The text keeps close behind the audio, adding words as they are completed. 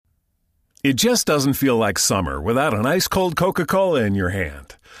It just doesn't feel like summer without an ice-cold Coca-Cola in your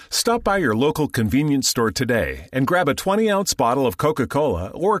hand. Stop by your local convenience store today and grab a 20-ounce bottle of Coca-Cola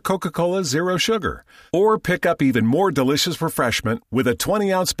or Coca-Cola Zero Sugar. Or pick up even more delicious refreshment with a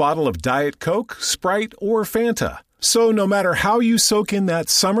 20-ounce bottle of Diet Coke, Sprite, or Fanta. So no matter how you soak in that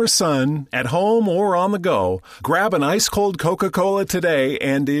summer sun, at home or on the go, grab an ice-cold Coca-Cola today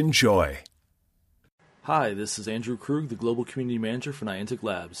and enjoy. Hi, this is Andrew Krug, the Global Community Manager for Niantic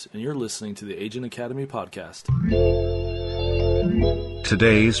Labs, and you're listening to the Agent Academy podcast.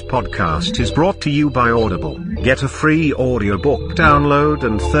 Today's podcast is brought to you by Audible. Get a free audiobook download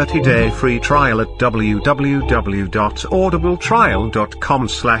and 30-day free trial at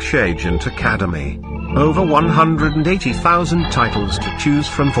www.audibletrial.com/agentacademy. Over 180,000 titles to choose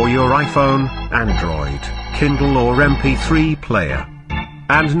from for your iPhone, Android, Kindle or MP3 player.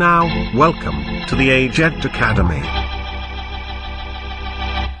 And now, welcome to the Agent Academy.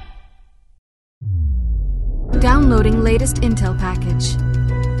 Downloading latest intel package.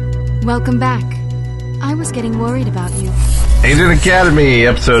 Welcome back. I was getting worried about you. Agent Academy,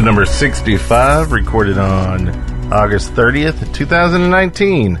 episode number 65, recorded on August 30th,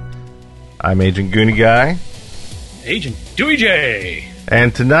 2019. I'm Agent Goonie Guy. Agent Dewey J.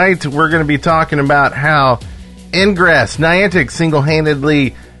 And tonight we're going to be talking about how Ingress, Niantic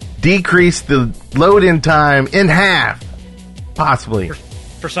single-handedly decreased the load-in time in half. Possibly.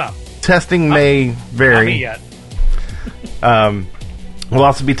 For some. Testing may vary. Not me yet. We'll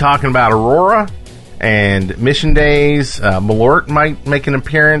also be talking about Aurora and Mission Days. Malort might make an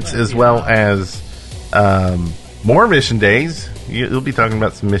appearance, as well as more Mission Days. You'll be talking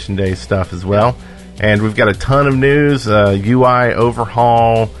about some Mission Days stuff as well. And we've got a ton of news, UI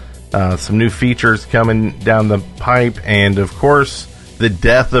overhaul, some new features coming down the pipe, and of course, the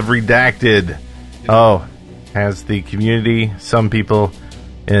death of Redacted. Oh, has the community, some people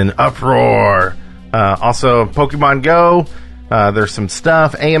in uproar. Also, Pokemon Go, there's some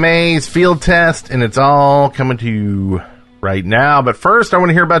stuff, AMAs, field test, and it's all coming to you right now. But first, I want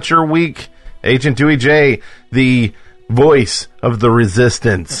to hear about your week, Agent Dewey J, the voice of the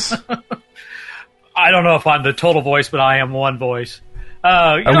resistance. I don't know if I'm the total voice, but I am one voice.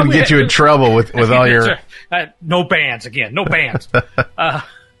 I'm going to get you in trouble with all your... no bans, again. No bans.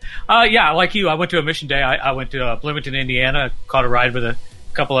 Yeah, like you, I went to a mission day. I went to Bloomington, Indiana, caught a ride with a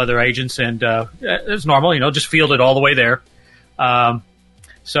couple other agents, and it was normal, just fielded all the way there.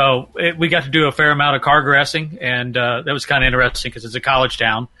 We got to do a fair amount of car grassing, and that was kind of interesting because it's a college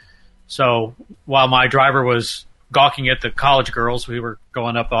town. So while my driver was gawking at the college girls, we were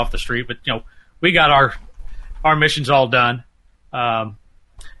going up off the street. But, we got our missions all done.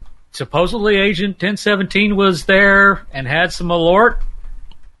 Supposedly Agent 1017 was there and had some Malort.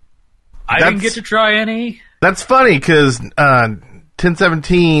 I didn't get to try any. That's funny because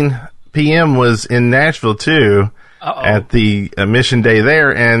 1017 PM was in Nashville too. Uh-oh. At the mission day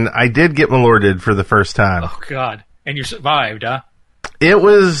there, and I did get Malorted for the first time. Oh God! And you survived, huh?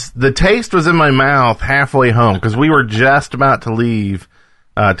 The taste was in my mouth halfway home because we were just about to leave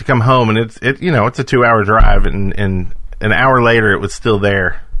to come home, and it's a 2-hour drive, and an hour later it was still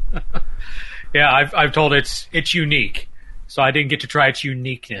there. Yeah, I've told it's unique, so I didn't get to try its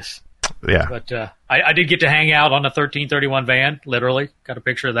uniqueness. Yeah, but I did get to hang out on the 1331 van. Literally, got a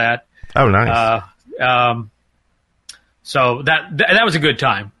picture of that. Oh, nice. So that was a good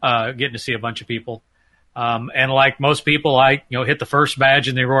time, getting to see a bunch of people. And like most people, I hit the first badge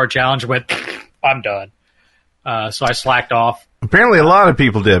in the Aurora Challenge and went, I'm done. So I slacked off. Apparently a lot of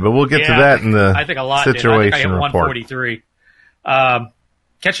people did, but we'll get to that in the I think a lot situation did. I think I hit 143.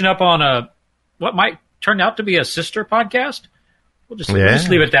 Catching up on what might turn out to be a sister podcast. We'll just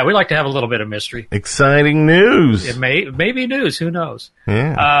leave it at that. We like to have a little bit of mystery. Exciting news. It may be news. Who knows?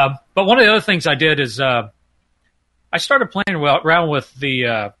 Yeah. But one of the other things I did is I started playing around with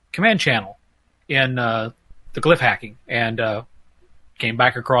the command channel in the glyph hacking, and came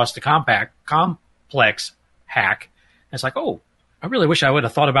back across the complex hack. And it's like, oh, I really wish I would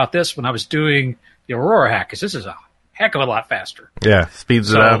have thought about this when I was doing the Aurora hack, because this is a heck of a lot faster. Yeah,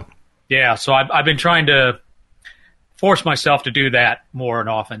 speeds it up. Yeah, so I've been trying to force myself to do that more and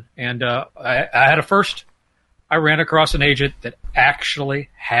often. And I had a first. I ran across an agent that actually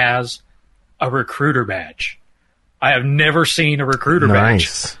has a recruiter badge. I have never seen a recruiter badge.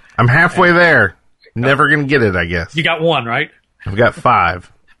 Nice. I'm halfway there. Never going to get it, I guess. You got one, right? I've got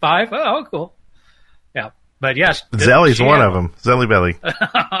 5. 5? Oh, cool. Yeah. But yes. Zelly's one of them. Zelly Belly.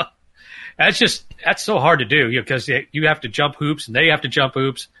 That's so hard to do because you have to jump hoops and they have to jump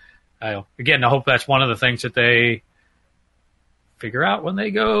hoops. Again, I hope that's one of the things that they figure out when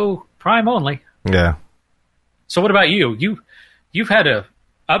they go Prime only. Yeah. So what about you? You've had a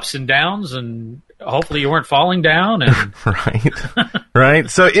ups and downs, and hopefully you weren't falling down. And Right. Right.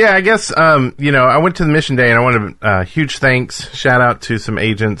 So, yeah, I guess, I went to the mission day, and I wanted huge thanks. Shout out to some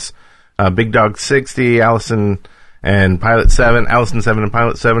agents, Big Dog 60, Allison and Pilot 7, Allison 7 and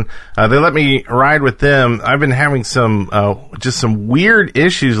Pilot 7. They let me ride with them. I've been having some weird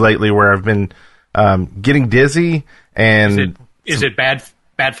issues lately where I've been getting dizzy. And is it bad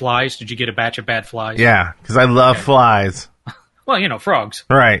flies? Did you get a batch of bad flies? Yeah, because I love flies. Well, frogs.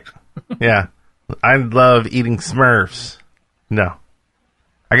 Right. Yeah. I love eating Smurfs. No.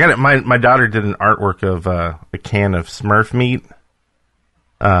 I got it. My daughter did an artwork of a can of Smurf meat.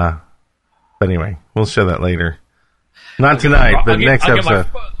 But anyway, we'll show that later. Not tonight, but next episode.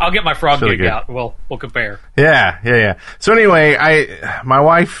 I'll get my frog gig out. We'll compare. Yeah. So anyway, my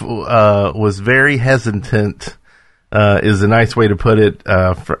wife was very hesitant. Is a nice way to put it.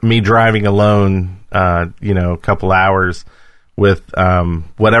 For me driving alone, a couple hours with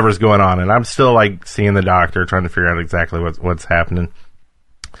whatever's going on, and I'm still like seeing the doctor, trying to figure out exactly what's happening.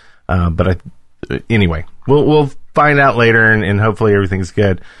 Anyway, we'll find out later, and hopefully everything's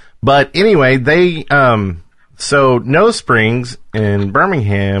good. But anyway, they so No Springs in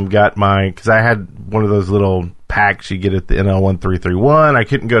Birmingham got because I had one of those little packs you get at the NL1331. I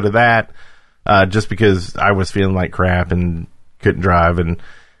couldn't go to that just because I was feeling like crap and couldn't drive, and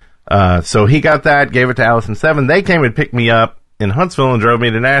so he got that, gave it to Allison 7. They came and picked me up in Huntsville and drove me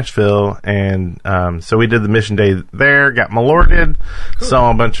to Nashville, and so we did the mission day there, got malorted,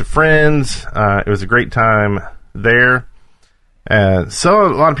 saw a bunch of friends. It was a great time there. So a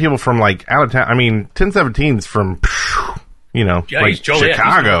lot of people from like out of town. I mean, 1017's from like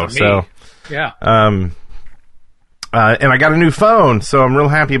Chicago. So yeah. And I got a new phone, so I'm real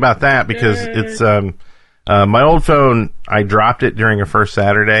happy about that because it's my old phone. I dropped it during a first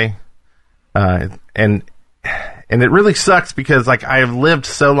Saturday, and it really sucks because like I have lived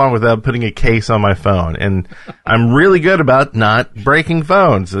so long without putting a case on my phone, and I'm really good about not breaking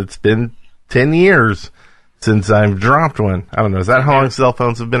phones. It's been 10 years since I've dropped one. I don't know. Is that how long cell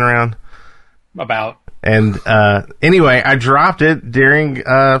phones have been around? About. And anyway, I dropped it during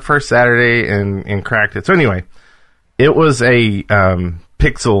first Saturday and cracked it. So anyway, it was a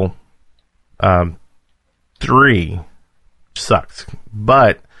Pixel 3. Sucks.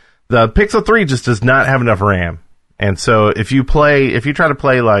 But the Pixel 3 just does not have enough RAM. And so if you try to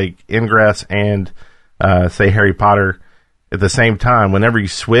play like Ingress and say Harry Potter at the same time, whenever you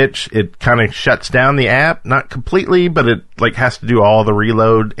switch, it kind of shuts down the app, not completely, but it like has to do all the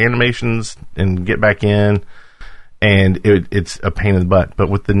reload animations and get back in, and it's a pain in the butt. But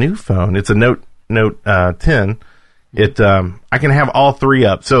with the new phone, it's a Note 10. I can have all three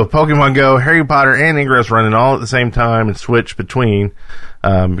up. So Pokemon Go, Harry Potter, and Ingress running all at the same time and switch between,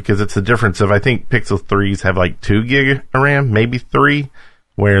 because it's the difference of, I think Pixel 3s have like 2 gig of RAM, maybe 3,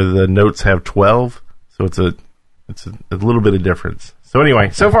 where the Notes have 12. So it's a little bit of difference. So anyway,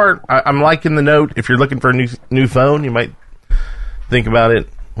 so far I'm liking the Note. If you're looking for a new phone, you might think about it.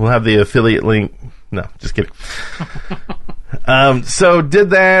 We'll have the affiliate link. No, just kidding. So did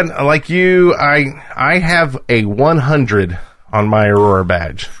that. Like you, I have a 100 on my Aurora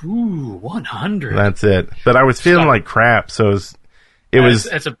badge. Ooh, 100. That's it. But I was feeling like crap, so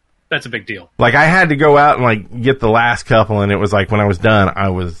that's a big deal. Like I had to go out and like get the last couple, and it was like when I was done,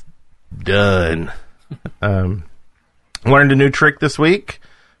 I was done. Learned a new trick this week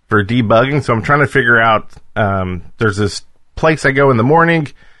for debugging, so I'm trying to figure out, there's this place I go in the morning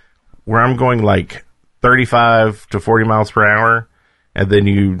where I'm going like 35 to 40 miles per hour, and then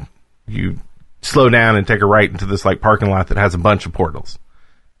you slow down and take a right into this like parking lot that has a bunch of portals.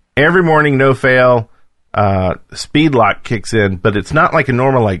 Every morning, no fail, speed lock kicks in, but it's not like a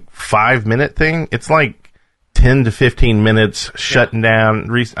normal like 5-minute thing. It's like 10 to 15 minutes shutting down,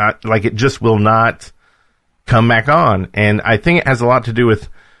 like it just will not come back on. And I think it has a lot to do with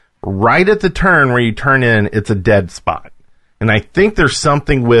right at the turn where you turn in, it's a dead spot. And I think there's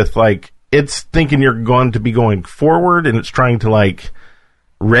something with like, it's thinking you're going to be going forward, and it's trying to like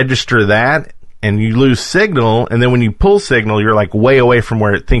register that, and you lose signal, and then when you pull signal, you're like way away from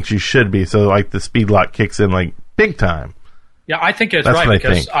where it thinks you should be. So like the speed lock kicks in like big time. Yeah, I think it's right,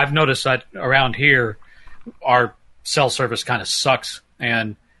 because I've noticed that around here, our cell service kind of sucks,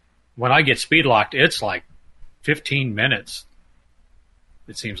 and when I get speed locked, it's like 15 minutes,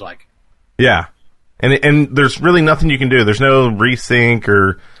 it seems like. Yeah. And there's really nothing you can do. There's no resync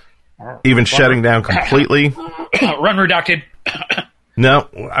or even shutting down completely. Run redacted. No,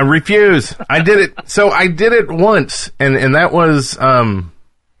 I refuse. I did it. So I did it once, and that was, I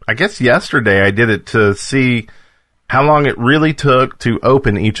guess yesterday I did it to see how long it really took to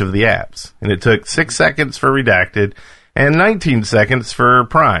open each of the apps. And it took 6 seconds for redacted, and 19 seconds for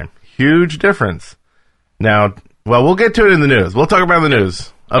Prime. Huge difference. Now, well, we'll get to it in the news. We'll talk about the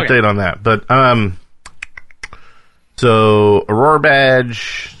news. Update on that. But, so, Aurora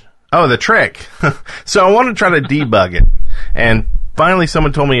Badge. Oh, the trick. So I want to try to debug it. And finally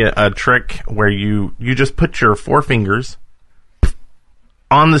someone told me a trick where you just put your 4 fingers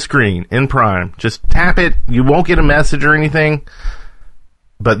on the screen in Prime. Just tap it. You won't get a message or anything.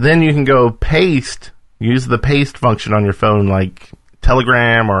 But then you can go paste. Use the paste function on your phone like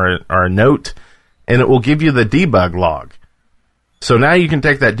Telegram or a note. And it will give you the debug log. So now you can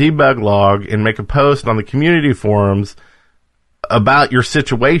take that debug log and make a post on the community forums about your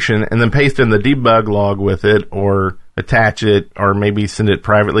situation and then paste in the debug log with it or attach it or maybe send it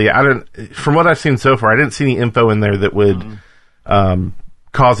privately. From what I've seen so far, I didn't see any info in there that would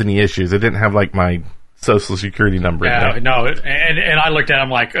cause any issues. It didn't have like my social security number. Yeah, no. And I looked at it,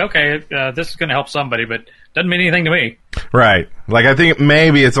 I'm like, okay, this is going to help somebody, but doesn't mean anything to me. Right. Like I think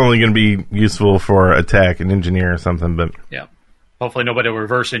maybe it's only going to be useful for a tech, an engineer or something, but yeah. Hopefully nobody will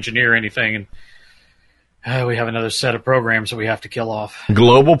reverse engineer anything and we have another set of programs that we have to kill off.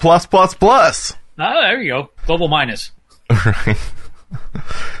 Global plus plus plus. Oh, there you go. Global minus. Right.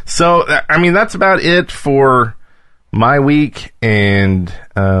 So, I mean, that's about it for my week and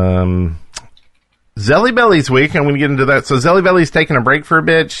Zelly Belly's week. I'm going to get into that. So, Zelly Belly's taking a break for a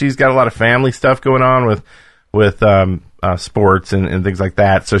bit. She's got a lot of family stuff going on with sports and things like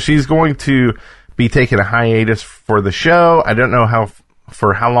that. So, she's going to be taking a hiatus for the show. I don't know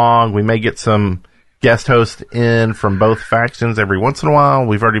for how long. We may get some guest hosts in from both factions every once in a while.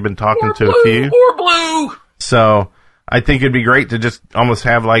 We've already been talking to a few. Or blue. So I think it'd be great to just almost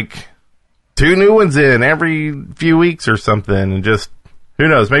have like 2 new ones in every few weeks or something. And just, who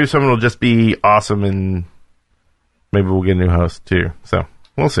knows, maybe someone will just be awesome and maybe we'll get a new host too. So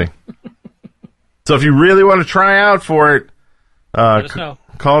we'll see. So if you really want to try out for it, let us know.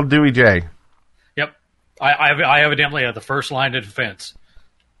 Call Dewey J. Yep. I evidently have the first line of defense.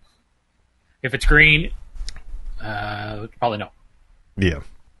 If it's green, probably no. Yeah.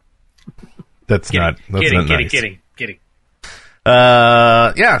 That's not nice. Kidding.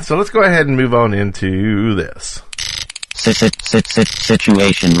 Yeah, so let's go ahead and move on into this.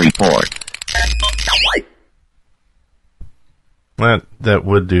 Situation report. That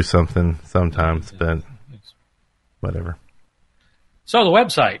would do something sometimes, but whatever. So the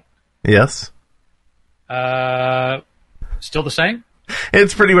website. Yes. Still the same?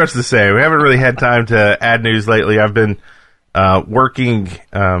 It's pretty much the same. We haven't really had time to add news lately. I've been working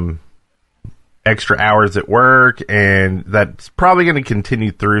extra hours at work, and that's probably going to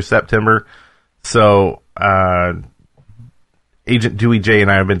continue through September. So Agent Dewey J and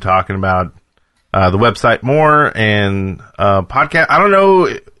I have been talking about the website more and podcast. I don't know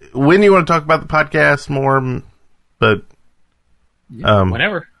when you want to talk about the podcast more, but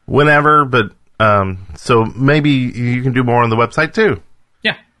whenever, but so maybe you can do more on the website too.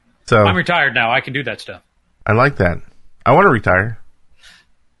 Yeah. So I'm retired now. I can do that stuff. I like that. I want to retire.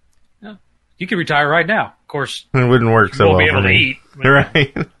 Yeah. You can retire right now. Of course, it wouldn't work so well. You won't be able to eat.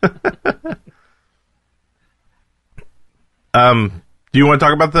 Right. Do you want to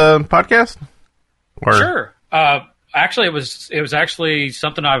talk about the podcast? Or? Sure. Actually, it was actually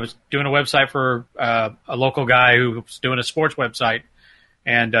something I was doing a website for a local guy who was doing a sports website,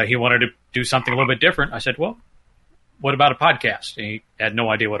 and he wanted to do something a little bit different. I said, well, what about a podcast? And he had no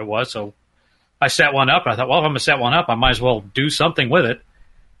idea what it was, so I set one up. I thought, well, if I'm going to set one up, I might as well do something with it.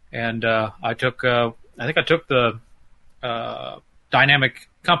 And I took the dynamic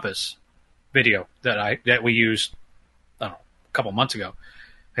compass video that we used, I don't know, a couple months ago.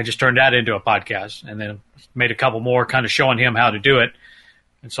 I just turned that into a podcast and then made a couple more kind of showing him how to do it.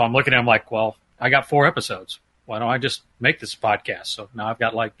 And so I'm looking at him like, well, I got 4 episodes. Why don't I just make this podcast? So now I've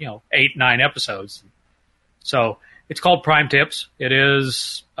got 8, 9 episodes. So it's called Prime Tips. It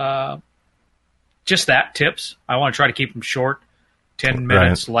is just that, tips. I want to try to keep them short, 10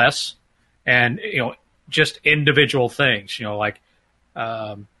 minutes less. And, just individual things, like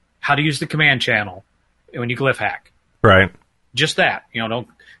how to use the command channel when you glyph hack. Right. Just that, don't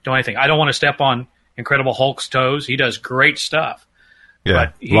do anything. I don't want to step on Incredible Hulk's toes. He does great stuff.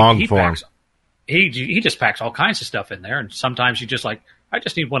 Yeah, but long form. He just packs all kinds of stuff in there, and sometimes you just I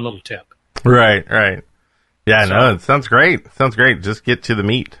just need one little tip. Right. Yeah, no, it sounds great. Just get to the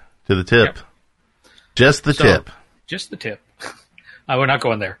meat, to the tip. Yep. Just the tip. Just the tip. We're not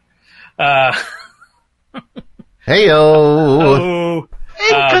going there. Hey-o.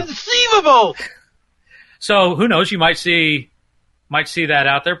 Inconceivable! So who knows? You might see that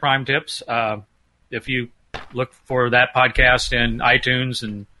out there, Prime Tips. If you look for that podcast in iTunes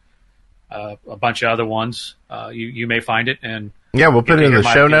and a bunch of other ones. You may find it, and yeah, we'll put it in the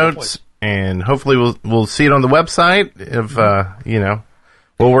show notes, place. And hopefully we'll see it on the website. If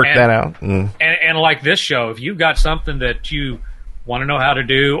we'll work that out. And like this show, if you've got something that you want to know how to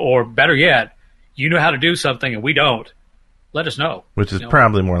do, or better yet, you know how to do something and we don't, let us know. Which is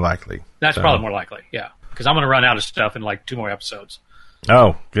probably more likely. That's probably more likely, yeah. Because I'm going to run out of stuff in like 2 more episodes.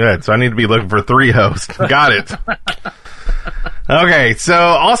 Oh, good. So I need to be looking for 3 hosts. Got it. Okay, so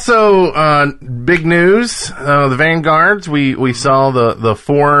also big news, the Vanguards. We saw the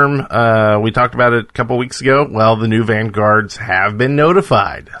form. We talked about it a couple weeks ago. Well, the new Vanguards have been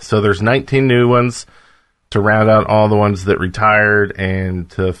notified. So there's 19 new ones to round out all the ones that retired and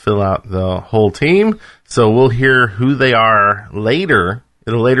to fill out the whole team. So we'll hear who they are later,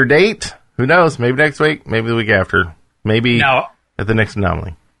 at a later date. Who knows? Maybe next week, maybe the week after, maybe now, at the next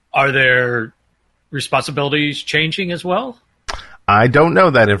anomaly. Are their responsibilities changing as well? I don't know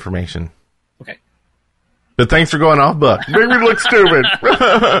that information. Okay. But thanks for going off book. Make me look stupid.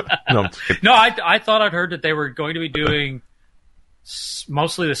 No, I thought I'd heard that they were going to be doing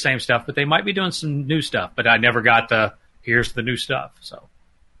mostly the same stuff, but they might be doing some new stuff. But I never got here's the new stuff. So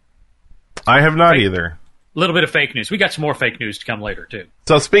I have not either. A little bit of fake news. We got some more fake news to come later, too.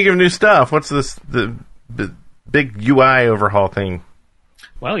 So speaking of new stuff, what's the big UI overhaul thing?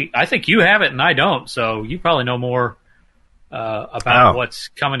 Well, I think you have it and I don't, so you probably know more about what's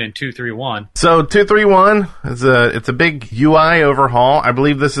coming in 2.3.1. So 2.3.1 it's a big UI overhaul. I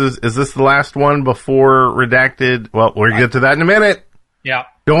believe this is this the last one before redacted? Well, we'll get to that in a minute. Yeah.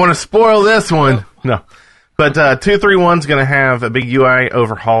 Don't want to spoil this one. No. But 2.3.1 is going to have a big UI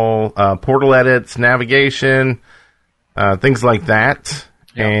overhaul, portal edits, navigation, things like that.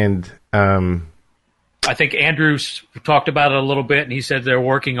 Yep. And I think Andrews talked about it a little bit, and he said they're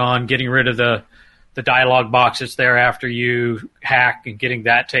working on getting rid of the dialog boxes there after you hack and getting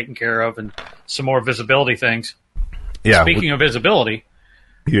that taken care of, and some more visibility things. Yeah. Speaking of visibility,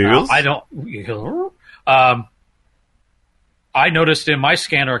 yes. I noticed in my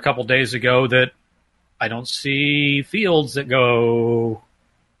scanner a couple days ago that I don't see fields that go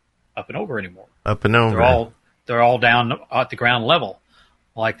up and over anymore. Up and over. They're all down at the ground level,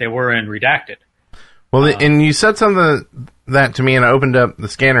 like they were in Redacted. Well, and you said something that to me, and I opened up the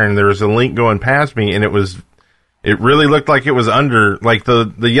scanner, and there was a link going past me, and it really looked like it was under, like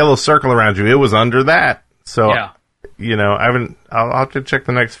the yellow circle around you. It was under that. So, I'll have to check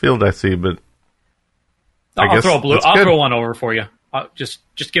the next field I see, but I'll throw one over for you. Just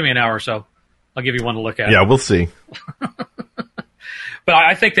give me an hour or so. I'll give you one to look at. Yeah, we'll see. But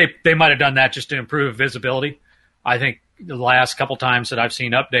I think they might have done that just to improve visibility. I think the last couple times that I've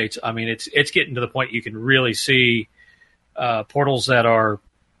seen updates, I mean, it's getting to the point you can really see portals that are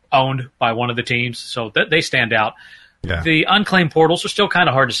owned by one of the teams, so they stand out. Yeah. The unclaimed portals are still kind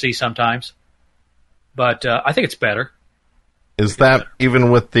of hard to see sometimes, but I think it's better. Is that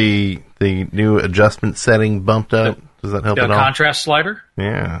even with the new adjustment setting bumped up? Does that help at all? The contrast slider?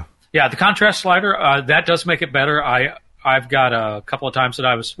 Yeah. Yeah, the contrast slider, that does make it better. I've got a couple of times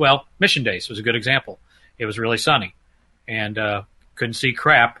that Mission Days was a good example. It was really sunny and couldn't see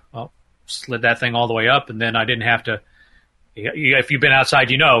crap. Well, slid that thing all the way up, and then I didn't have to. If you've been outside,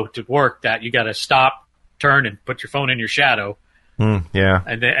 to work that you got to stop, turn, and put your phone in your shadow. Yeah,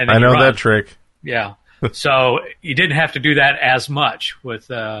 and then I know that trick. Yeah, so you didn't have to do that as much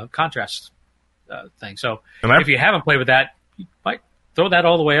with contrast thing. So if you haven't played with that, you might throw that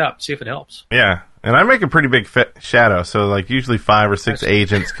all the way up, see if it helps. Yeah, and I make a pretty big shadow, so like usually 5 or 6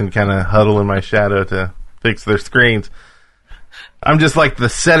 agents can kind of huddle in my shadow to fix their screens. I'm just like the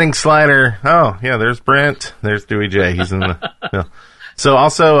setting slider. Oh, yeah, there's Brent. There's Dewey J. He's in the... So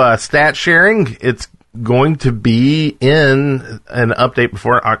also stat sharing, it's going to be in an update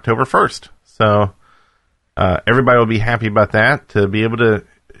before October 1st. So everybody will be happy about that, to be able to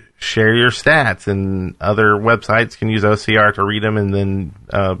share your stats, and other websites can use OCR to read them and then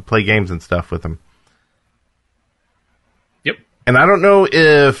play games and stuff with them. Yep. And I don't know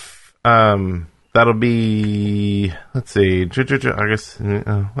if that'll be, let's see, I guess,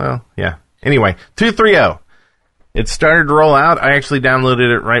 yeah. Anyway, 2.3.0. It started to roll out. I actually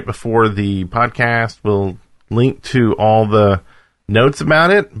downloaded it right before the podcast. We'll link to all the notes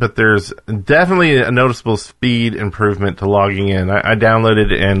about it, but there's definitely a noticeable speed improvement to logging in. I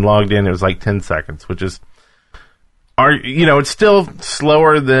downloaded it and logged in. It was like 10 seconds, which is, it's still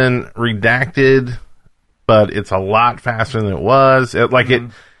slower than Redacted, but it's a lot faster than it was.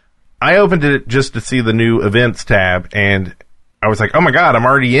 I opened it just to see the new events tab, and I was like, oh my God, I'm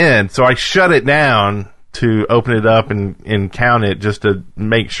already in. So I shut it down to open it up and count it, just to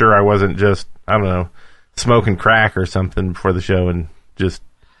make sure I wasn't just, I don't know, smoking crack or something before the show, and just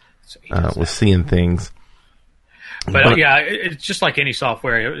with seeing things. But yeah, it's just like any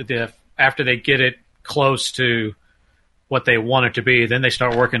software. After they get it close to what they want it to be, then they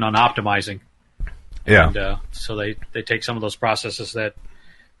start working on optimizing. Yeah. And so they take some of those processes that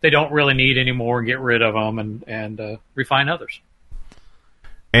they don't really need anymore and get rid of them and refine others.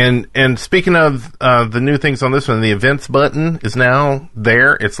 And speaking of the new things on this one, the events button is now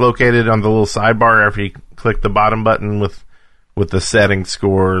there. It's located on the little sidebar after you click the bottom button with the settings,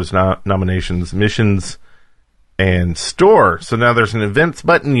 scores, nominations, missions, and store. So now there's an events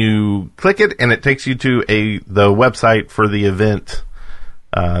button. You click it, and it takes you to the website for the event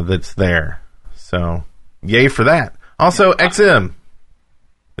that's there. So yay for that. Also, XM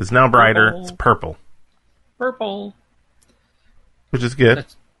is now brighter. Purple. It's purple. Purple. Which is good.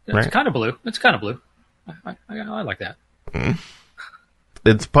 It's right? kind of blue. It's kind of blue. I like that.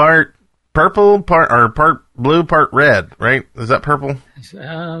 It's part purple, part blue, part red, right? Is that purple?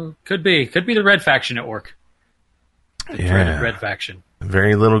 Could be. Could be the red faction at work. The red faction.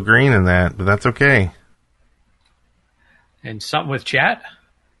 Very little green in that, but that's okay. And something with chat?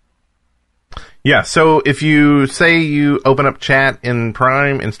 Yeah, so if you say you open up chat in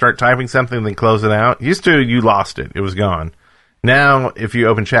Prime and start typing something, then close it out. Used to, you lost it. It was gone. Now, if you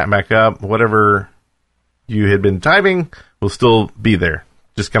open chat back up, whatever you had been typing will still be there.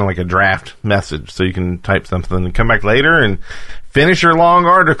 Just kind of like a draft message. So you can type something and come back later and finish your long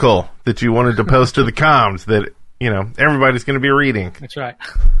article that you wanted to post to the comms that, everybody's going to be reading. That's right.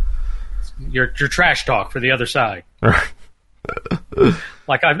 Your trash talk for the other side. Right.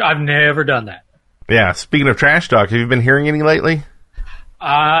 Like, I've never done that. Yeah, speaking of trash talk, have you been hearing any lately?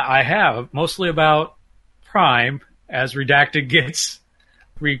 I have, mostly about Prime as Redacted gets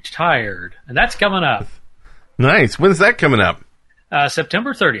retired. And that's coming up. Nice. When's that coming up?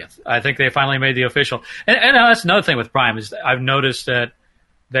 September 30th. I think they finally made the official. And that's another thing with Prime is I've noticed that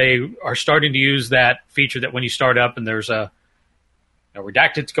they are starting to use that feature that when you start up and there's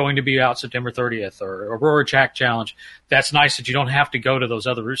Redacted's going to be out September 30th or Aurora Chat Challenge. That's nice that you don't have to go to those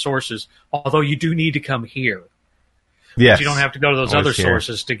other sources, although you do need to come here. Yes. But you don't have to go to those other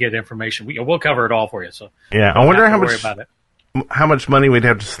sources to get information. We'll cover it all for you. So yeah, I wonder how much money we'd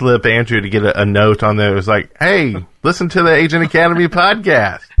have to slip Andrew to get a note on there. It was like, hey, listen to the Agent Academy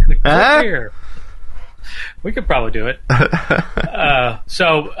podcast. Here. We could probably do it.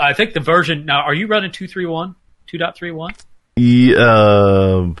 So I think the version now. Are you running 2.3.1? 2.31?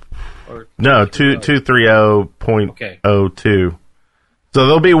 No, 2.30.02. So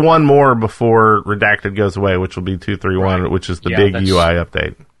there'll be one more before Redacted goes away, which will be 2.3.1, which is the big UI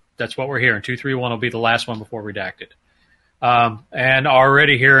update. That's what we're hearing. 2.3.1 will be the last one before Redacted. And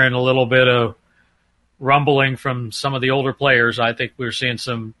already hearing a little bit of rumbling from some of the older players. I think we're seeing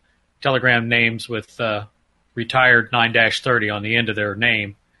some Telegram names with retired 9-30 on the end of their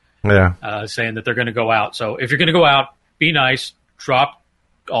name. Yeah. Saying that they're going to go out. So if you're going to go out, be nice. Drop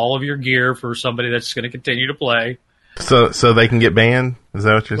all of your gear for somebody that's going to continue to play. So they can get banned? Is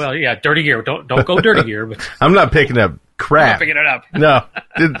that what you're saying? Well, yeah, dirty gear. Don't go dirty gear. But I'm not picking up crap. I'm not picking it up. No,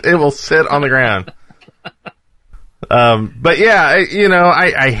 it will sit on the ground. But yeah,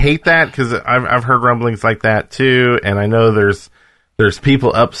 I hate that because I've heard rumblings like that too, and I know there's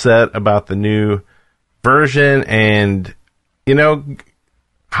people upset about the new version, and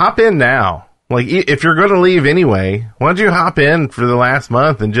hop in now. Like, if you're going to leave anyway, why don't you hop in for the last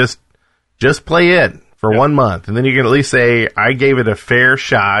month and just play it for 1 month, and then you can at least say I gave it a fair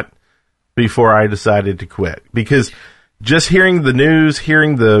shot before I decided to quit. Because just hearing the news,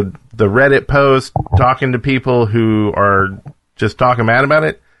 hearing the Reddit post, talking to people who are just talking mad about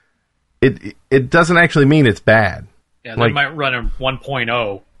it, it doesn't actually mean it's bad. Yeah, they might run a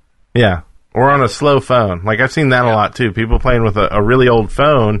 1.0. Yeah, or on a slow phone. Like, I've seen that a lot, too. People playing with a really old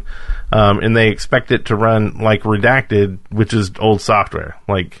phone, and they expect it to run like Redacted, which is old software.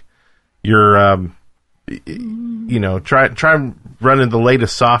 Like, you're, try running the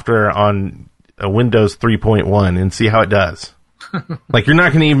latest software on a Windows 3.1 and see how it does. Like, you're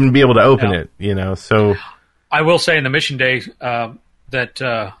not going to even be able to open it, so... I will say in the mission day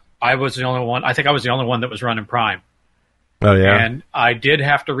that I was the only one, I think I was the only one that was running Prime. Oh, yeah? And I did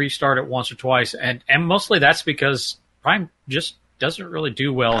have to restart it once or twice, and mostly that's because Prime just doesn't really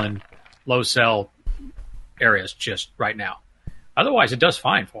do well in low cell areas just right now. Otherwise, it does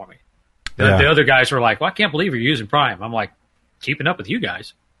fine for me. The other guys were like, well, I can't believe you're using Prime. I'm like, keeping up with you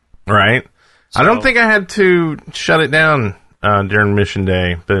guys. Right. So, I don't think I had to shut it down during mission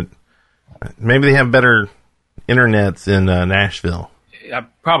day, but maybe they have better internets in Nashville.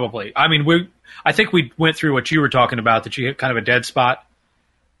 Probably. I mean, I think we went through what you were talking about, that you hit kind of a dead spot,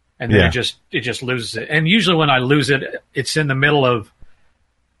 and then it just loses it. And usually when I lose it, it's in the middle of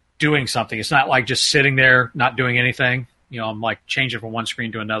doing something. It's not like just sitting there not doing anything. I'm like changing from one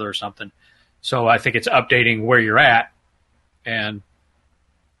screen to another or something. So I think it's updating where you're at.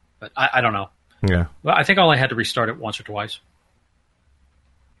 But I don't know. Yeah. Well, I think I only had to restart it once or twice.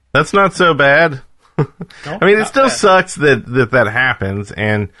 That's not so bad. No, I mean, it still bad. sucks that happens.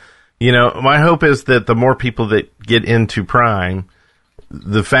 And, my hope is that the more people that get into Prime,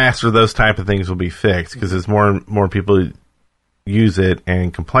 the faster those type of things will be fixed, because as more and more people use it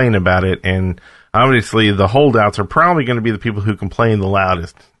and complain about it, and obviously the holdouts are probably going to be the people who complain the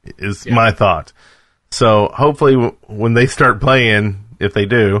loudest, is my thought. So hopefully when they start playing, if they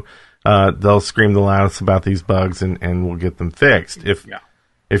do, they'll scream the loudest about these bugs, and we'll get them fixed.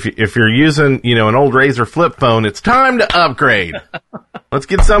 If you're using, an old Razr flip phone, it's time to upgrade. Let's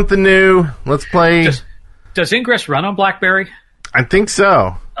get something new. Let's play. Does Ingress run on BlackBerry? I think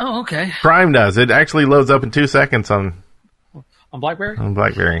so. Oh, okay. Prime does. It actually loads up in 2 seconds on BlackBerry? On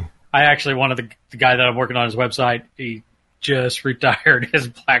BlackBerry. I actually, one of the guy that I'm working on his website, he just retired his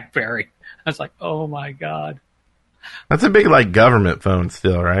BlackBerry. I was like, oh my God. That's a big, government phone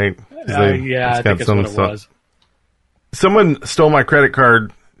still, right? I think that's what it was. Someone stole my credit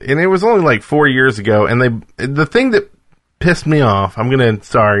card, and it was only 4 years ago, and the thing that pissed me off,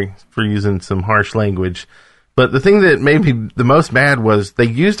 sorry for using some harsh language, but the thing that made me the most mad was they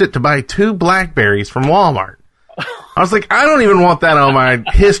used it to buy 2 BlackBerries from Walmart. I was like, I don't even want that on my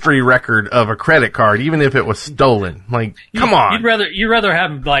history record of a credit card, even if it was stolen. Come on. You'd rather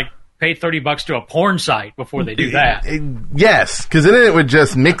have them, pay $30 to a porn site before they do that. Yes, because then it would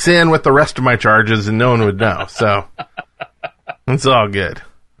just mix in with the rest of my charges and no one would know. So it's all good.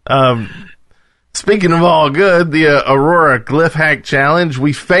 Speaking of all good, the Aurora Glyph Hack Challenge,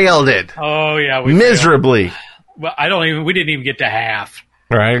 we failed it. Oh yeah, miserably. Failed. Well, we didn't even get to half.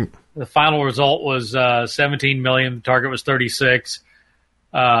 Right. The final result was 17 million. The target was 36.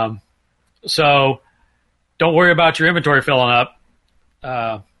 So don't worry about your inventory filling up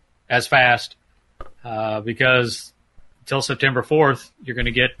as fast because until September 4th, you're going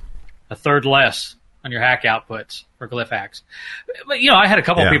to get a third less on your hack outputs for Glyph hacks. But, I had a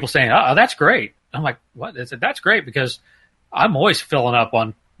couple of people saying, oh, that's great. I'm like, what? They said, that's great because I'm always filling up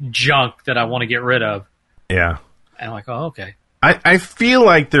on junk that I want to get rid of. Yeah. And I'm like, oh, okay. I feel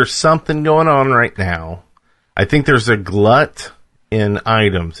like there's something going on right now. I think there's a glut in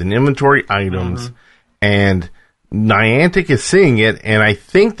items, in inventory items, and Niantic is seeing it, and I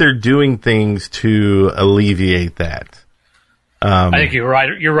think they're doing things to alleviate that. I think you're right.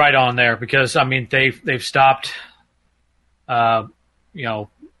 You're right on there because they've stopped, Q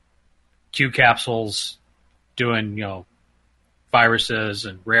capsules doing viruses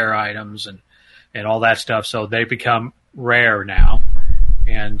and rare items and all that stuff. So they become rare now,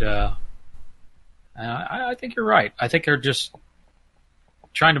 and I think you're right. I think they're just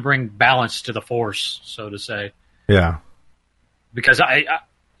trying to bring balance to the force, so to say. Yeah. Because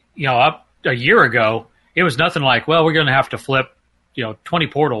up a year ago, it was nothing like, well, we're going to have to flip, 20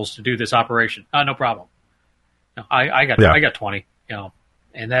 portals to do this operation. No problem. I got 20,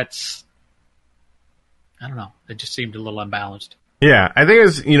 and that's, I don't know. It just seemed a little unbalanced. Yeah, I think it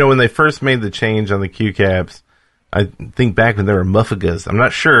was, when they first made the change on the Q caps, I think back when they were Muffagas. I'm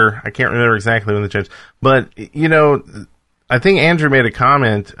not sure. I can't remember exactly when they changed. But, I think Andrew made a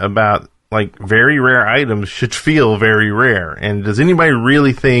comment about, very rare items should feel very rare. And does anybody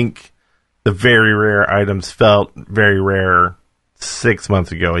really think the very rare items felt very rare 6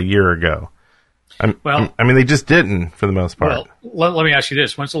 months ago, a year ago? They just didn't for the most part. Well, let me ask you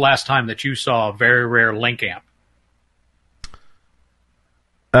this. When's the last time that you saw a very rare link amp?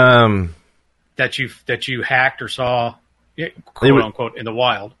 That you hacked or saw, quote unquote, in the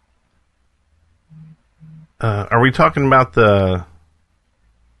wild. Are we talking about the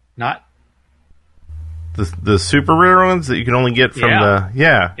super rare ones that you can only get from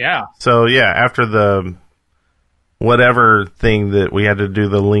yeah. So after the whatever thing that we had to do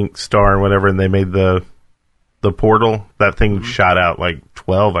the link star and whatever, and they made the portal, that thing shot out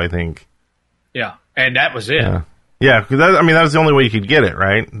 12, I think. Yeah, and that was it. Yeah, because that was the only way you could get it,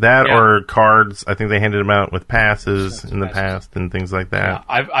 right? That or cards. I think they handed them out with passes in the past and things like that.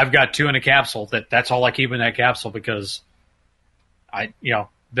 Yeah, I've got 2 in a capsule. That's all I keep in that capsule because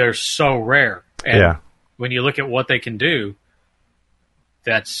they're so rare. And when you look at what they can do,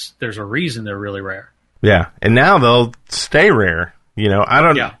 there's a reason they're really rare. Yeah, and now they'll stay rare. I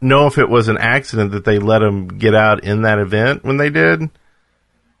don't know if it was an accident that they let them get out in that event when they did.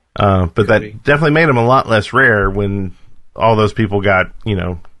 But that definitely made them a lot less rare when all those people got,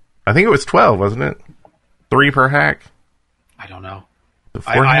 I think it was 12, wasn't it? 3 per hack? I don't know.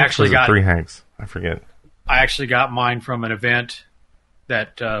 I actually got 3 hacks. I forget. I actually got mine from an event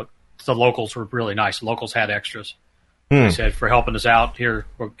that the locals were really nice. Locals had extras. Hmm. They said, for helping us out, here,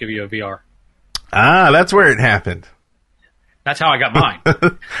 we'll give you a VR. Ah, that's where it happened. That's how I got mine.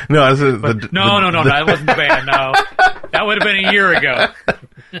 No, No, that wasn't the band. No, that would have been a year ago.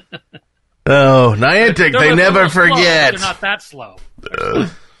 Oh, Niantic, they never forget. They're not that slow.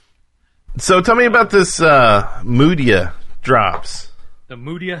 So tell me about this Moodia drops. The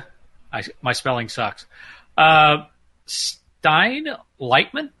Moodia? My spelling sucks. Stein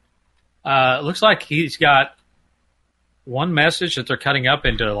Lightman? Looks like he's got one message that they're cutting up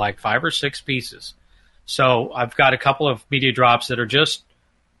into like 5 or 6 pieces. So I've got a couple of media drops that are just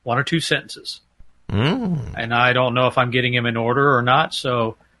 1 or 2 sentences. And I don't know if I'm getting them in order or not.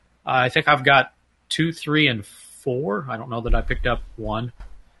 So I think I've got 2, 3, and 4. I don't know that I picked up 1.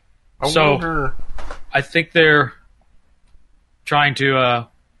 I think they're trying to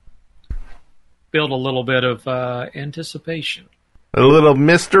build a little bit of anticipation. A little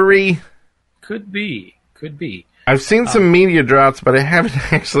mystery? Could be. I've seen some media drops, but I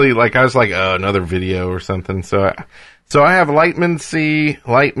haven't actually, I was like, oh, another video or something. So I have Lightman C,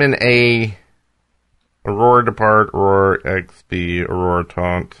 Lightman A, Aurora Depart, Aurora XB, Aurora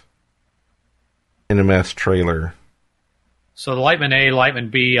Taunt, NMS trailer. So the Lightman A,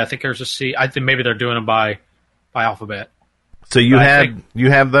 Lightman B, I think there's a C. I think maybe they're doing them by alphabet. So you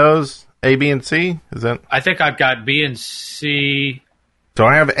have those, A, B, and C? Is that? I think I've got B and C. So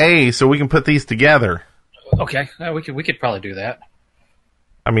I have A, so we can put these together. Okay, we could probably do that.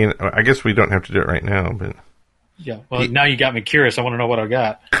 I mean, I guess we don't have to do it right now, but yeah. Well, now you got me curious. I want to know what I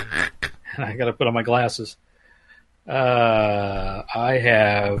got. I got to put on my glasses. I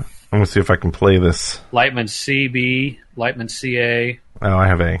have. I'm gonna see if I can play this. Lightman CB, Lightman CA. Oh, I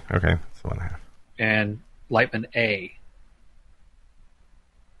have A. Okay, that's the one I have. And Lightman A.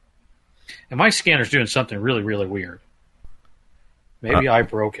 And my scanner's doing something really, really weird. Maybe I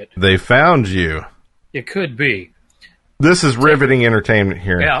broke it. They found you. It could be. This is riveting entertainment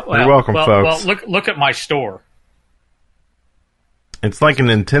here. Yeah, you're welcome, folks. Well, look at my store. It's like a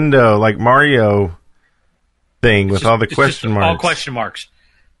Nintendo, like Mario thing with all the question marks. All question marks.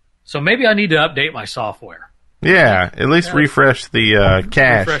 So maybe I need to update my software. Yeah, at least refresh the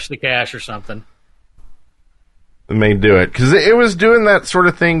cache. Refresh the cache or something. It may do it. Because it was doing that sort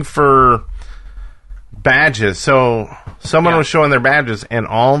of thing for badges. So someone was showing their badges, and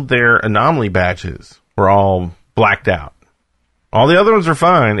all their anomaly badges were all blacked out. All the other ones are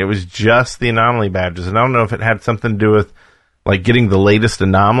fine. It was just the anomaly badges. And I don't know if it had something to do with like getting the latest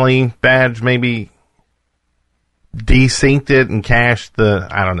anomaly badge, maybe desynced it and cached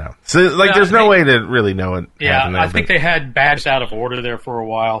I don't know. So there's no way to really know it. Yeah, I think they had badges out of order there for a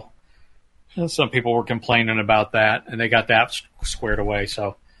while. Some people were complaining about that, and they got that squared away.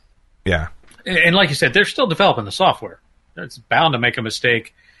 So yeah. And like you said, they're still developing the software. It's bound to make a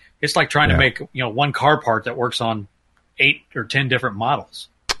mistake. It's like trying to make one car part that works on 8 or 10 different models.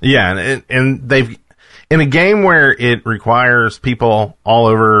 Yeah, and they've in a game where it requires people all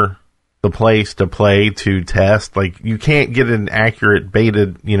over the place to play to test. Like you can't get an accurate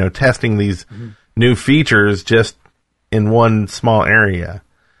beta, testing these new features just in one small area.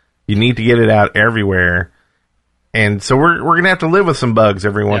 You need to get it out everywhere. And so we're going to have to live with some bugs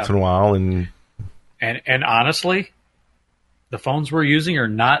every once in a while. And honestly, the phones we're using are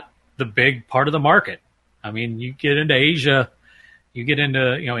not the big part of the market. I mean, you get into Asia, you get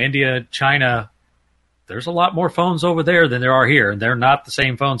into, India, China, there's a lot more phones over there than there are here, and they're not the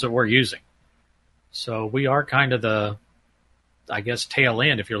same phones that we're using. So we are kind of the, I guess, tail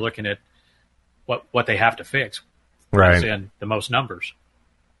end if you're looking at what they have to fix. Right. In the most numbers.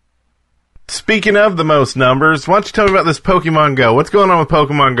 Speaking of the most numbers, why don't you tell me about this Pokemon Go? What's going on with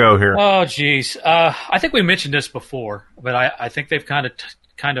Pokemon Go here? Oh, geez. I think we mentioned this before, but I think they've kind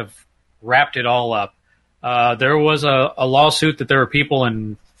of wrapped it all up. There was a lawsuit that there were people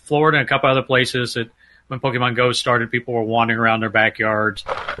in Florida and a couple other places that when Pokemon Go started, people were wandering around their backyards.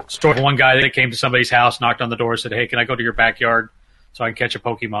 One guy that came to somebody's house, knocked on the door, said, "Hey, can I go to your backyard so I can catch a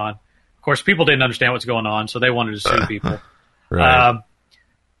Pokemon?" Of course, people didn't understand what's going on, so they wanted to sue people. Right.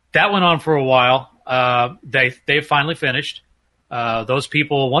 That went on for a while. They finally finished. Those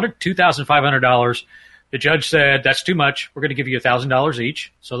people wanted $2,500. The judge said, that's too much. We're going to give you $1,000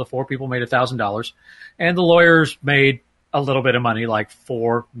 each. So the 4 people made $1,000. And the lawyers made a little bit of money, like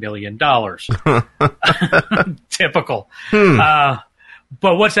 $4 million. Typical. But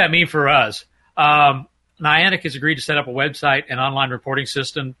what's that mean for us? Niantic has agreed to set up a website and online reporting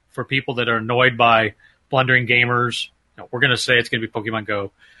system for people that are annoyed by blundering gamers. We're going to say it's going to be Pokemon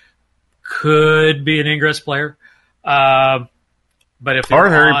Go. Could be an Ingress player. But if or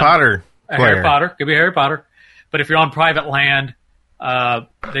Harry Potter player. Harry Potter. Could be Harry Potter. But if you're on private land,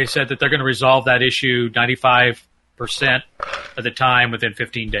 they said that they're going to resolve that issue 95% of the time within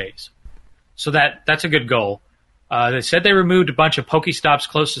 15 days. So that's a good goal. They said they removed a bunch of Pokestops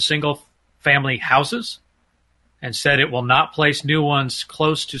close to single-family houses and said it will not place new ones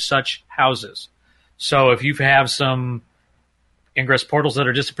close to such houses. So if you have some ingress portals that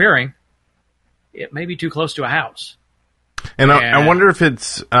are disappearing, it may be too close to a house. And I wonder if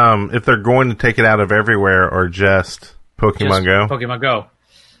it's if they're going to take it out of everywhere or just Pokemon Go. Pokemon Go.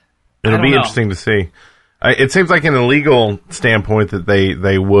 It'll be interesting to see. It seems like in a legal standpoint that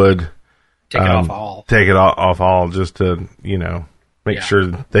they would take it off all. Take it off all just to make sure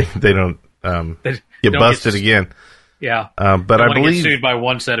they don't get busted again. Yeah, but I believe get sued by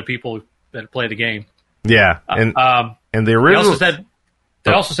one set of people that play the game. Yeah, and the original.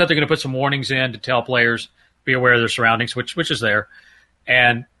 They also said they're going to put some warnings in to tell players be aware of their surroundings, which is there,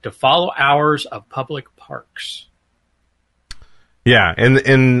 and to follow hours of public parks. Yeah,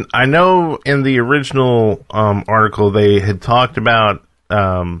 and I know in the original article they had talked about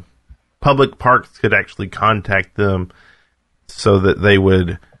public parks could actually contact them so that they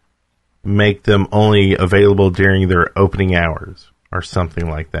would make them only available during their opening hours or something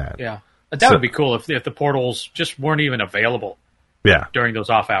like that. Yeah, that would be cool if the portals just weren't even available. Yeah, during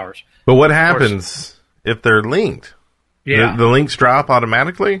those off hours. But what happens if they're linked? Yeah, the links drop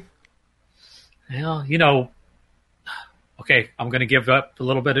automatically. Well, okay, I'm going to give up a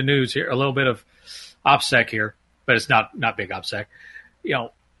little bit of news here, a little bit of OPSEC here, but it's not big OPSEC.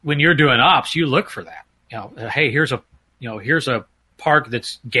 When you're doing ops, you look for that. Hey, here's a park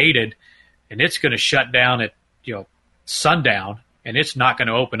that's gated, and it's going to shut down at sundown, and it's not going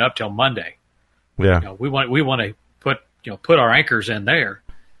to open up till Monday. Yeah, we want to put our anchors in there,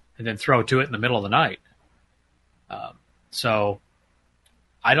 and then throw to it in the middle of the night. So,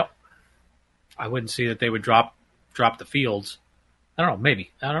 I wouldn't see that they would drop the fields. I don't know.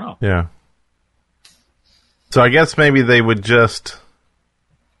 Maybe. I don't know. Yeah. So I guess maybe they would just.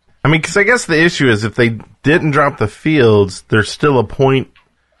 I mean, because I guess the issue is if they didn't drop the fields, there's still a point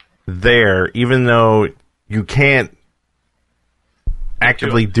there, even though you can't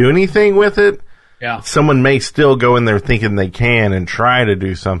actively do anything with it. Yeah. Someone may still go in there thinking they can and try to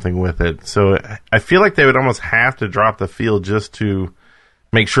do something with it. So I feel like they would almost have to drop the field just to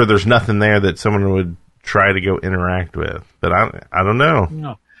make sure there's nothing there that someone would try to go interact with. But I don't know.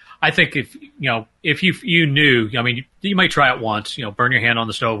 No. I think if you knew, I mean, you might try it once, burn your hand on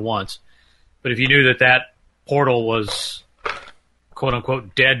the stove once. But if you knew that portal was quote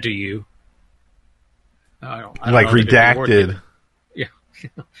unquote dead to you, I don't like know redacted. Yeah.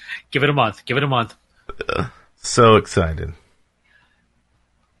 Give it a month. So excited.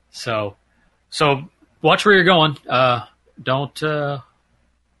 So watch where you're going. Don't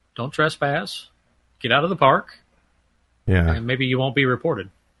trespass. Get out of the park. Yeah. And maybe you won't be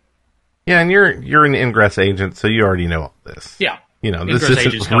reported. Yeah, and you're an ingress agent, so you already know all this. Yeah. This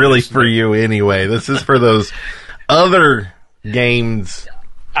isn't really for you anyway. This is for those other games.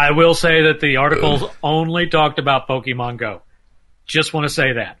 I will say that the articles only talked about Pokemon Go. Just want to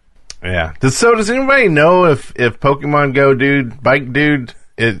say that. Yeah. Does anybody know if Pokemon Go Bike Dude,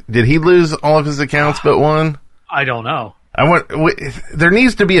 did he lose all of his accounts but one? I don't know. There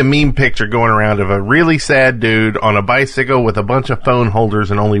needs to be a meme picture going around of a really sad dude on a bicycle with a bunch of phone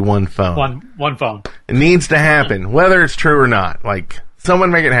holders and only one phone. One phone. It needs to happen, whether it's true or not. Like,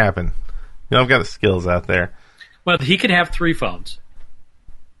 someone make it happen. I've got the skills out there. Well, he could have 3 phones.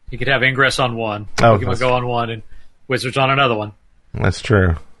 He could have Ingress on one, Pokemon Go on one, and Wizards on another one. That's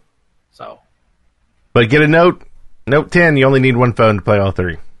true. So, but get a Note 10. You only need one phone to play all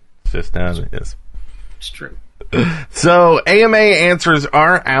 3. It's just how it is. It's true. So AMA answers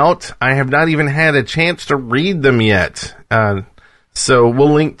are out. I have not even had a chance to read them yet. So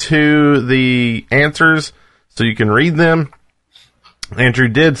we'll link to the answers so you can read them. Andrew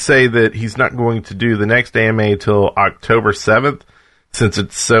did say that he's not going to do the next AMA till October 7th since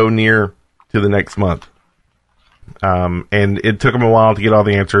it's so near to the next month. And it took him a while to get all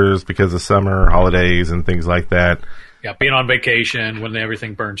the answers because of summer, holidays, and things like that. Yeah, being on vacation when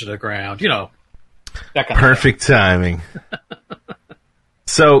everything burns to the ground, that kind Perfect timing.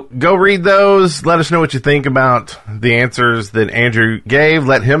 So go read those. Let us know what you think about the answers that Andrew gave.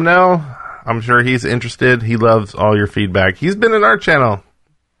 Let him know. I'm sure he's interested. He loves all your feedback. He's been in our channel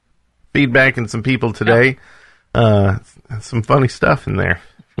feedbacking some people today. Yeah. Some funny stuff in there.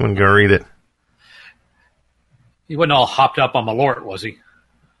 If you want to go read it. He wasn't all hopped up on Malort, was he?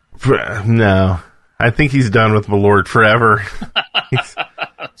 No. I think he's done with Malort forever.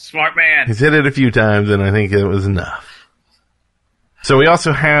 Smart man. He's hit it a few times, and I think it was enough. So we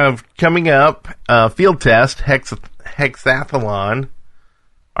also have coming up field test, Hexathlon.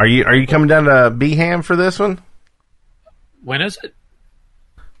 Are you coming down to Beeham for this one? When is it?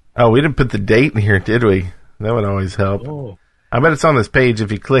 Oh, we didn't put the date in here, did we? That would always help. Oh. I bet it's on this page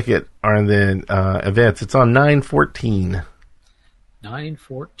if you click it on the events. It's on 9/14.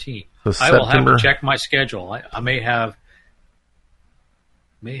 9/14. So I will have September. to check my schedule. I may have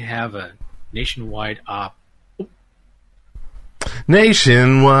a nationwide op.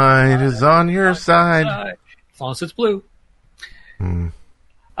 Nationwide is on your side. As long as it's blue.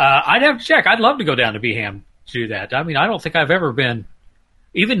 I'd have to check. I'd love to go down to Beeham to do that. I mean, I don't think I've ever been.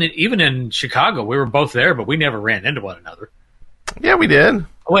 Even in Chicago, we were both there, but we never ran into one another. Yeah, we did.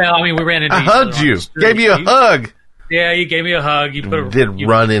 Well, I mean, we ran into I each other hugged on you. the street. Gave you a hug. Yeah, you gave me a hug. You put a, you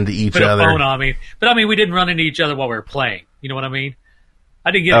run into each put other. a phone on me. But I mean, we didn't run into each other while we were playing. You know what I mean?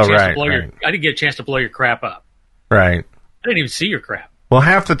 I didn't get a chance to blow your. I didn't get a chance to blow your crap up. Right. I didn't even see your crap. Well,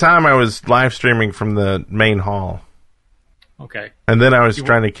 half the time I was live streaming from the main hall. Okay. And then I was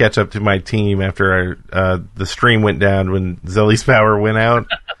trying to catch up to my team after the stream went down when Zelly's power went out.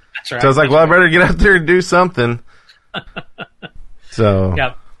 That's right. So I was like, well, I better get out there and do something. So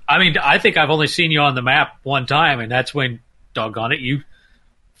yeah, I mean, I think I've only seen you on the map one time, and that's when, doggone it, you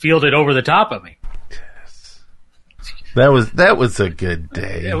fielded over the top of me. that was a good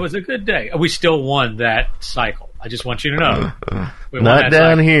day. It was a good day. We still won that cycle. I just want you to know. We won Not that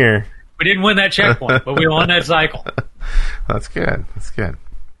down cycle. here. We didn't win that checkpoint, but we won that cycle. That's good. That's good.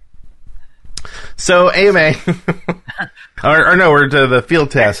 So AMA, or no, we're to the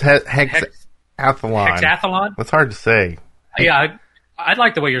field test. Hexathlon. Hexathlon? That's hard to say. Yeah, I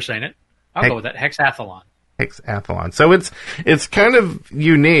like the way you're saying it. I'll go with that. Hexathlon. Hexathlon. So it's kind of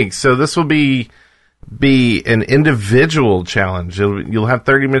unique. So this will be an individual challenge. You'll have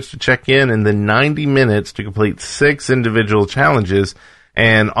 30 minutes to check in and then 90 minutes to complete 6 individual challenges.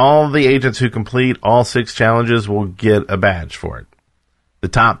 And all the agents who complete all 6 challenges will get a badge for it. The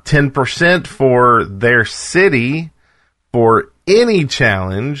top 10% for their city for any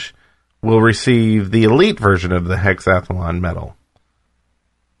challenge will receive the elite version of the Hexathlon medal.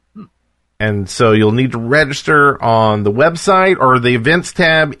 And so you'll need to register on the website or the events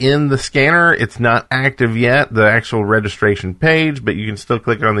tab in the scanner. It's not active yet, the actual registration page, but you can still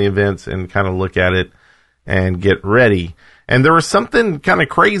click on the events and kind of look at it and get ready. And there was something kind of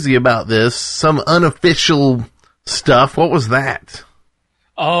crazy about this, some unofficial stuff. What was that?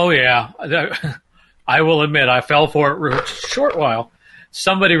 Oh, yeah. I will admit, I fell for it for a short while.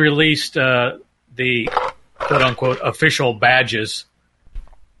 Somebody released the quote-unquote official badges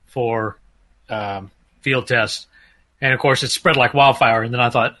for field tests. And, of course, it spread like wildfire. And then I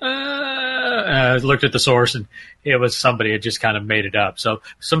thought, and I looked at the source, and it was somebody had just kind of made it up. So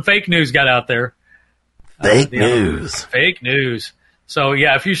some fake news got out there. Fake news. Fake news. So,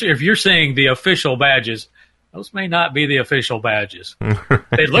 yeah, if you're seeing the official badges, those may not be the official badges.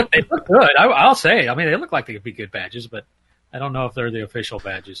 They look good. I'll say. I mean, they look like they could be good badges, but I don't know if they're the official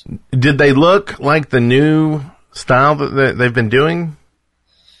badges. Did they look like the new style that they've been doing?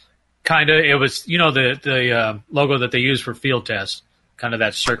 Kind of. It was, the logo that they use for field tests, kind of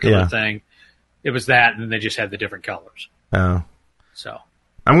that circular thing. It was that, and they just had the different colors. Oh. So.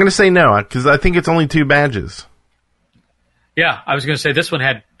 I'm going to say no, because I think it's only 2 badges. Yeah, I was going to say this one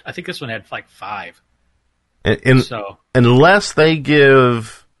had like 5. So unless they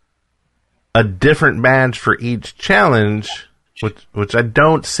give a different badge for each challenge, which I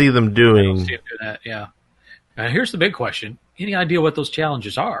don't see them doing. I don't see them do that, yeah. And here's the big question. Any idea what those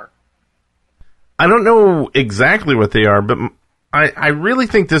challenges are? I don't know exactly what they are, but I really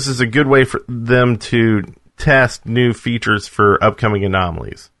think this is a good way for them to test new features for upcoming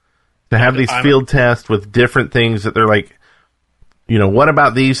anomalies. To have these field tests with different things that they're like, what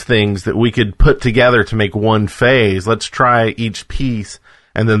about these things that we could put together to make one phase? Let's try each piece,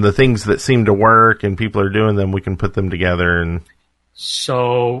 and then the things that seem to work and people are doing them, we can put them together. And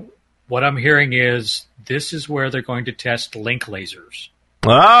so what I'm hearing is this is where they're going to test link lasers.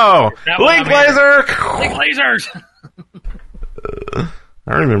 Oh, link laser! Link lasers!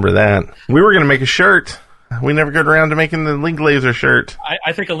 I remember that. We were going to make a shirt. We never got around to making the link laser shirt.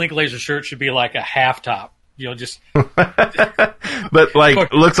 I think a link laser shirt should be like a half top. Just. But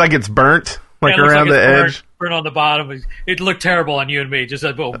looks like it's burnt, around the edge. Burnt on the bottom. It looked terrible on you and me, just a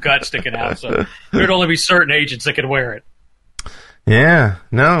little gut sticking out. So there'd only be certain agents that could wear it. Yeah,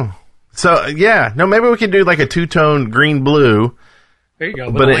 no. So maybe we could do like a 2-tone green-blue. There you go.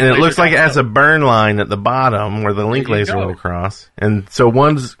 But it looks like it has a burn line at the bottom where the link laser went across. And so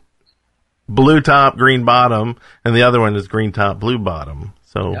one's blue top, green bottom, and the other one is green top, blue bottom.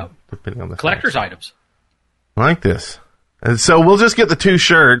 So depending on the collector's items. I like this. And so we'll just get the 2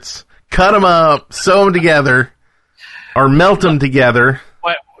 shirts, cut them up, sew them together, or melt them together.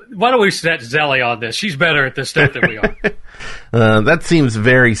 Why don't we set Zelly on this? She's better at this stuff than we are. That seems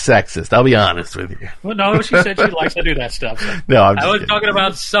very sexist. I'll be honest with you. Well, no, she said she likes to do that stuff. So. No, I was talking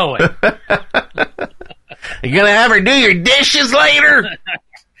about sewing. You gonna have her do your dishes later?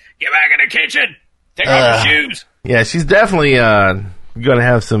 Get back in the kitchen. Take off your shoes. Yeah, she's definitely gonna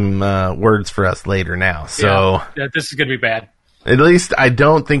have some words for us later now. So yeah, this is gonna be bad. At least I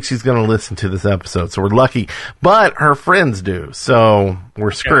don't think she's gonna listen to this episode. So we're lucky, but her friends do. So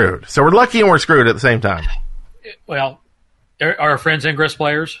we're screwed. So we're lucky and we're screwed at the same time. Well, are our friends Ingress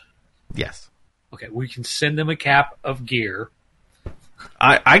players? Yes. Okay, we can send them a cap of gear.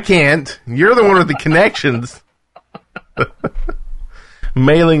 I can't. You're the one with the connections.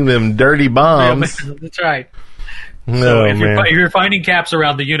 Mailing them dirty bombs. That's right. No, so if man. you're finding caps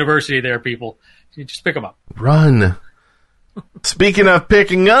around the university there, people, you just pick them up. Run. Speaking of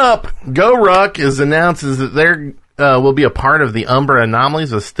picking up, GoRuck announces that there will be a part of the Umbra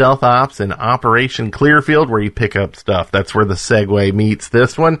Anomalies with Stealth Ops and Operation Clearfield where you pick up stuff. That's where the segue meets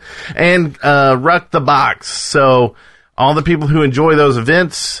this one. And Ruck the Box. So all the people who enjoy those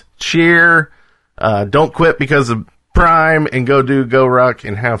events, cheer, don't quit because of Prime, and go do GoRuck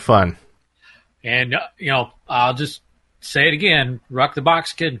and have fun. And, I'll just say it again. Ruck the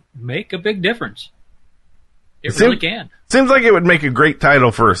Box can make a big difference. It really can. Seems like it would make a great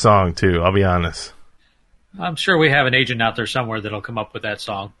title for a song, too, I'll be honest. I'm sure we have an agent out there somewhere that'll come up with that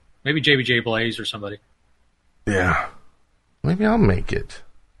song. Maybe JBJ Blaze or somebody. Yeah. Maybe I'll make it.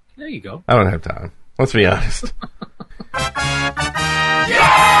 There you go. I don't have time. Let's be honest.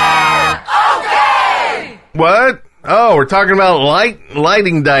 Yeah! Okay! What? Oh, we're talking about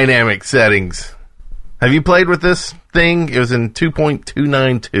lighting dynamic settings. Have you played with this thing? It was in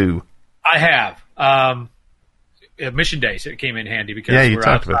 2.292. I have. Mission days, it came in handy because you we're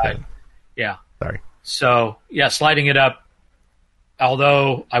talked outside. about that. Yeah. Sorry. So, yeah, sliding it up,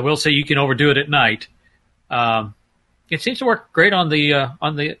 although I will say you can overdo it at night. It seems to work great on the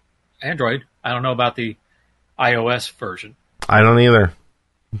Android. I don't know about the iOS version. I don't either.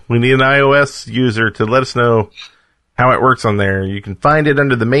 We need an iOS user to let us know how it works on there. You can find it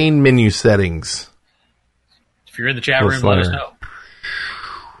under the main menu settings. If you're in the chat room, let us know.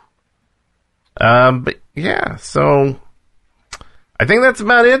 But yeah, so I think that's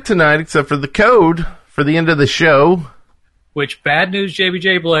about it tonight, except for the code for the end of the show. Which, bad news,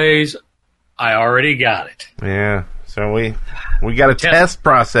 JBJ Blaze, I already got it. Yeah, so we got a test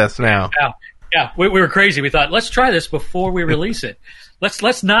process now. Yeah, we were crazy. We thought, let's try this before we release it.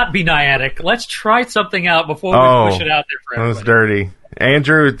 Let's not be naiatic. Let's try something out before we push it out there for everybody. That was dirty.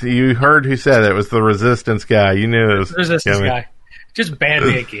 Andrew, you heard who said it. It was the Resistance guy. You knew it was the Resistance guy. Just banned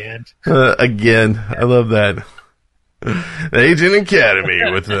me again. Again. I love that. The Agent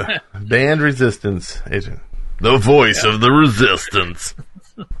Academy with the banned Resistance agent. The voice of the Resistance.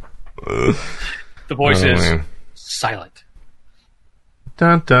 The voice is silent.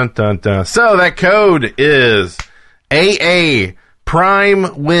 Dun, dun, dun, dun. So that code is AA.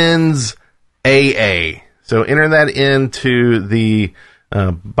 Prime wins AA. So enter that into the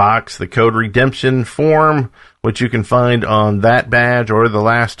box, the code redemption form, which you can find on that badge or the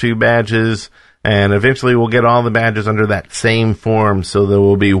last two badges. And eventually we'll get all the badges under that same form, so there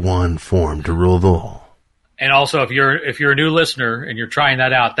will be one form to rule them all. And also, if you're a new listener and you're trying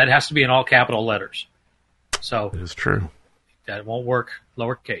that out, that has to be in all capital letters. So it is true. That won't work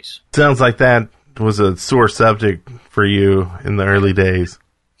lowercase. Sounds like that was a sore subject for you in the early days.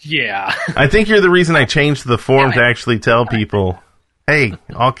 Yeah. I think you're the reason I changed the form to actually tell people, hey,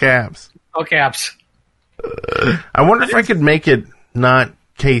 all caps. All caps. I wonder if I could make it not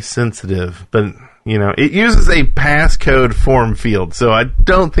case sensitive, but, it uses a passcode form field, so I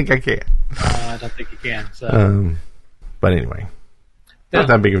don't think I can. I don't think you can. So. But anyway, not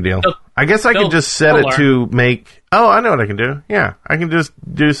that big of a deal. I guess I can just set it to make... Oh, I know what I can do. Yeah, I can just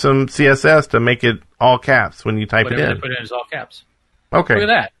do some CSS to make it all caps when you type it in. Put it in as all caps. Okay. Look at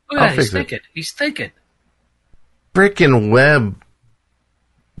that. Look at that. He's thinking. He's thinking. Frickin' web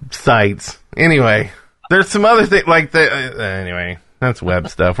sites. Anyway, there's some other things like that. Anyway, that's web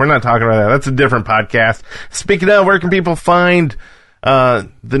stuff. We're not talking about that. That's a different podcast. Speaking of, where can people find the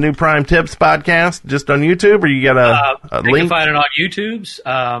new Prime Tips podcast? Just on YouTube, or you got a link? You can find it on YouTube's.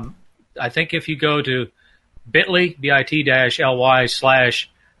 I think if you go to bit.ly/Prime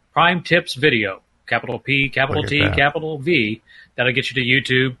Tips Video, capital P, capital T, capital V, that'll get you to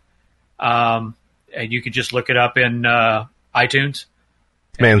YouTube. And you can just look it up in iTunes.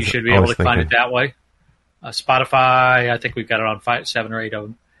 And you should be able to find it that way. Spotify, I think we've got it on 7 or 8 of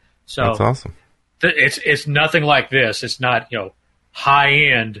them. So that's awesome. It's nothing like this. It's not high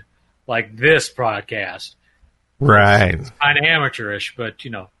end like this podcast. Right. It's kind of amateurish, but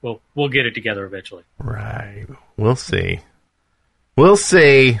we'll get it together eventually. Right. We'll see. We'll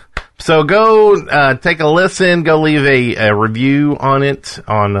see. So go take a listen. Go leave a review on it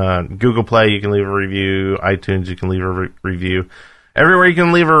on Google Play. You can leave a review. iTunes, you can leave a review. Everywhere you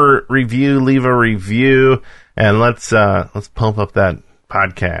can leave a review, and let's pump up that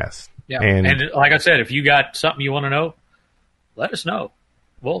podcast. Yeah. And like I said, if you got something you want to know, let us know.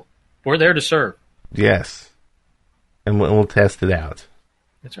 We're there to serve. Yes. And we'll test it out.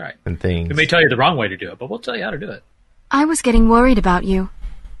 That's right. And things. We may tell you the wrong way to do it, but we'll tell you how to do it. I was getting worried about you.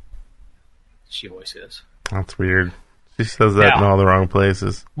 She always is. That's weird. She says that in all the wrong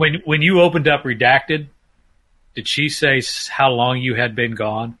places. When you opened up Redacted, did she say how long you had been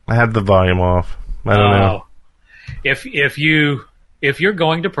gone? I had the volume off. I don't know. If you're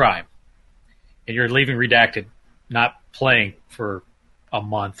going to Prime and you're leaving Redacted, not playing for a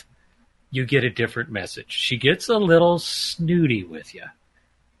month, you get a different message. She gets a little snooty with you.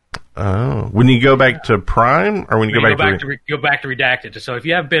 Oh, when you go back to Prime, or when you go back to Redacted. So if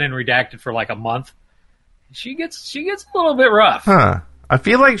you haven't been in Redacted for like a month, she gets a little bit rough. Huh? I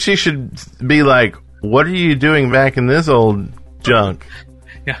feel like she should be like, "What are you doing back in this old junk?"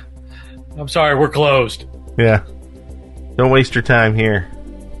 Yeah, I'm sorry, we're closed. Yeah, don't waste your time here.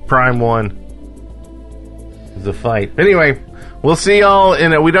 Prime 1 is a fight. Anyway, we'll see y'all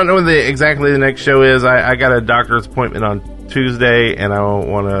we don't know when exactly the next show is. I got a doctor's appointment on Tuesday, and I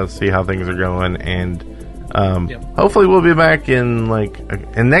want to see how things are going, and hopefully we'll be back in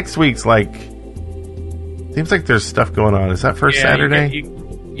and next week's seems like there's stuff going on. Is that first Saturday?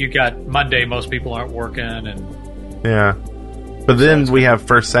 You got Monday. Most people aren't working, and but then we have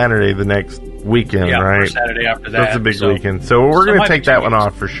first Saturday the next weekend, right? First Saturday after that. That's a big weekend, so we're going to take that one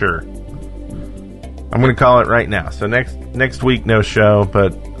off for sure. I'm going to call it right now. So next week, no show,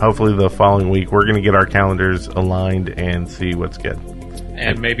 but hopefully the following week, we're going to get our calendars aligned and see what's good.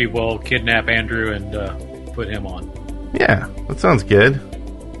 And maybe we'll kidnap Andrew and put him on. Yeah, that sounds good.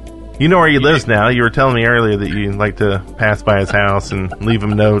 You know where he lives now. You were telling me earlier that you like to pass by his house and leave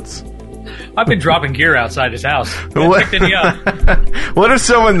him notes. I've been dropping gear outside his house. Picked any up. What if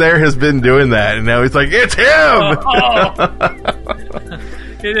someone there has been doing that, and now he's like, it's him!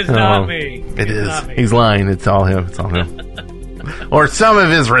 It is not me. It is. Not me. He's lying. It's all him. It's all him. Or some of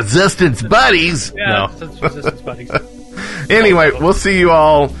his resistance buddies. Yeah, no. resistance buddies. Anyway, we'll see you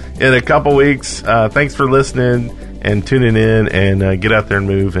all in a couple weeks. Thanks for listening and tuning in, and get out there and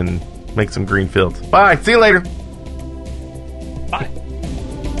move and make some green fields. Bye. See you later. Bye.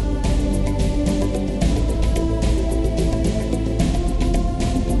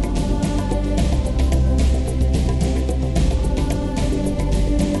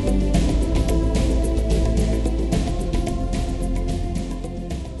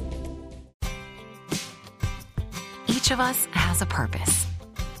 Each of us has a purpose.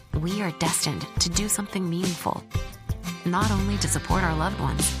 We are destined to do something meaningful, not only to support our loved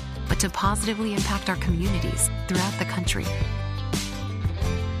ones, but to positively impact our communities throughout the country.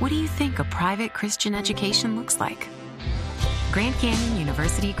 What do you think a private Christian education looks like? Grand Canyon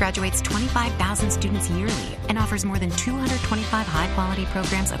University graduates 25,000 students yearly and offers more than 225 high-quality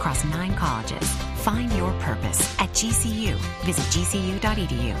programs across 9 colleges. Find your purpose at GCU. Visit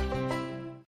gcu.edu.